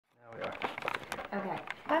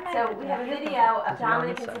So we have a video of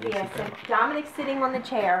Dominic and Sophia. So Dominic's sitting on the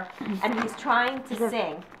chair and he's trying to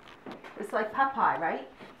sing. It's like Popeye, right?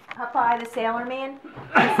 Popeye the Sailor Man.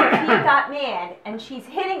 And Sophia got mad and she's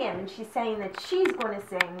hitting him and she's saying that she's going to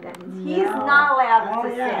sing, that he's not allowed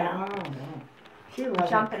to sing. She was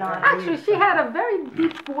jumping on. Actually, she had a very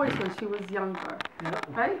deep voice when she was younger,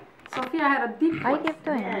 right? Sophia had a deep voice. I kept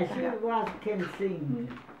doing yeah, it. she was can sing.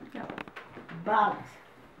 Yeah. But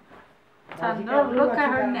No, look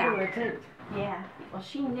at her now. Yeah. Well,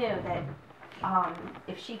 she knew that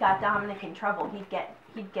if she got Dominic in trouble, he'd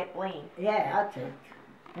get blamed. Yeah, that's it.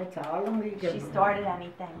 That's all we can She do. started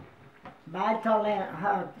anything. But I told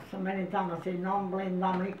her so many times, I said, don't blame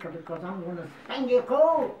Dominica because I'm going to spank your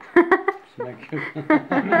coat.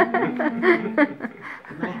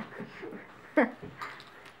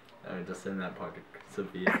 I just in that pocket,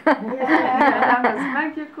 Sophia. Yeah, that was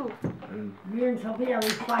smack your cool. Me and Sophia, we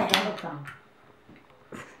fight all the time.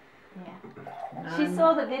 Yeah. She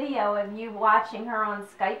saw the video of you watching her on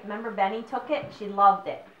Skype. Remember Benny took it? She loved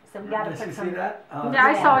it. So we got to put some. See that? Yeah,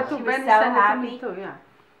 I saw it too. She was Benny so sent it to happy. me too, yeah.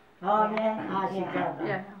 Oh, yeah? Ah, she got that.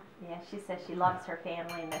 Yeah. Yeah, she says she loves her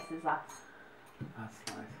family and misses us. That's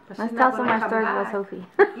nice. But Let's she's tell not some gonna more come stories back. about Sophie.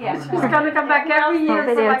 Yeah, She's gonna come back every year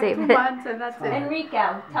for like 2 Videotape. months and that's it.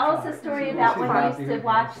 Enrico, tell us a story about when you used to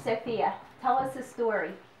watch Sophia. Tell us a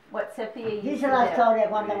story. What Sophia used to Dice do. la storia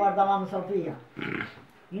quando guardavamo Sofia.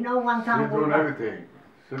 You know, one time She's doing everything.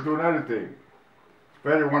 She's doing everything.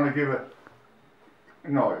 Especially when they give it,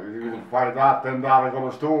 you know, you give $5, $10, go to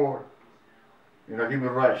the store. You know, give me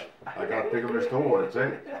rest. I gotta take them to the store, that's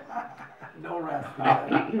it. No rest.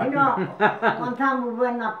 you know, one time we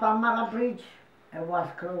went up Palmyra Bridge, it was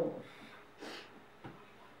closed.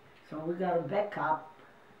 So we got to back up,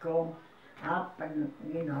 go up, and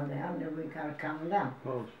you know, then we got to come down.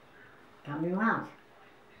 Close. Coming out.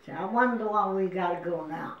 So I wonder why we got to go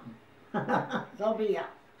now. Sophia,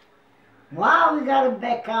 why we got to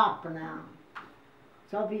back up now?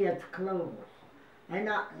 Sophia, it's closed. And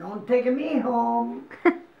don't take me home.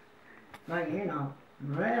 Like, you know,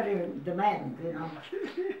 very demand, you know.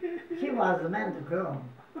 She was a man to go.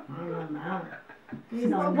 I don't know. You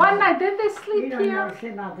know, One night, did they you sleep don't here? know,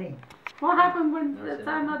 say nothing. What happened when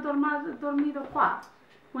DiTanna dormido qua?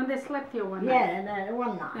 When they slept here one night? Yeah, and then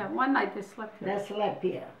one night. Yeah, one night they slept here. They slept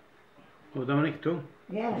here. Oh, Dominic too?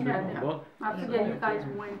 Yeah. Yeah. What? I forget you guys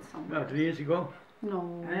went somewhere. About 3 years ago?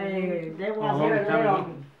 No. Hey, they was long here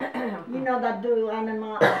time there. You know that do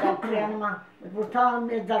animal, that tree animal. It was telling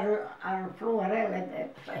me that I flew around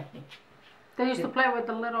that. They used to play with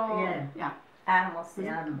the little... Yeah. Animals. The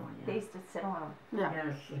animal, They yeah. used to sit on them. Yeah.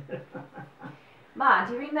 Yes. Ma,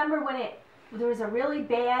 do you remember when there was a really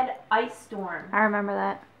bad ice storm I remember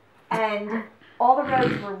that. and all the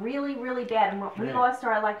roads were really, really bad and we lost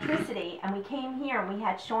our electricity and we came here and we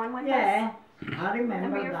had Sean with us? Yeah, I remember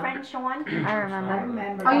Remember your that. friend Sean? I I remember.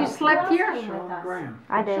 remember Oh, you that. slept Who here? else came with us? Graham.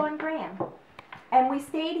 I did. Sean Graham. And we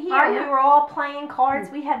stayed here. Oh, yeah. We were all playing cards.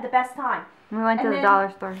 We had the best time. We went to And the then-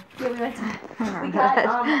 dollar store. Yeah, we went to. I remember We got that.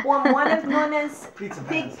 on one of Nonna's Pizza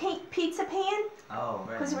big pans. pizza pan Oh,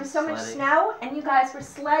 right. because there was so much Sledding. snow, and you guys were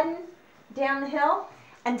sledding down the hill.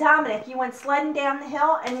 And Dominic, you went sledding down the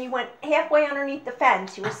hill, and you went halfway underneath the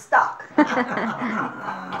fence. You were stuck.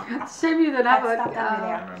 Shame you didn't have Got stuck under I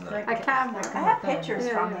there. remember that. a camera. I have pictures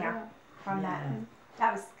Yeah, from yeah, there, from that. Yeah.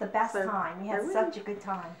 That was the best So, time. We had really? such a good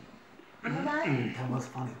time. Remember that? That was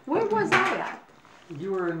funny. Where was I at?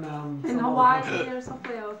 You were in In some other Hawaii country. or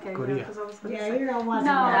something? Okay, Korea. because I was going to Yeah, say. you know what?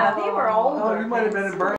 No, They were older. Oh, you might have been in Berlin.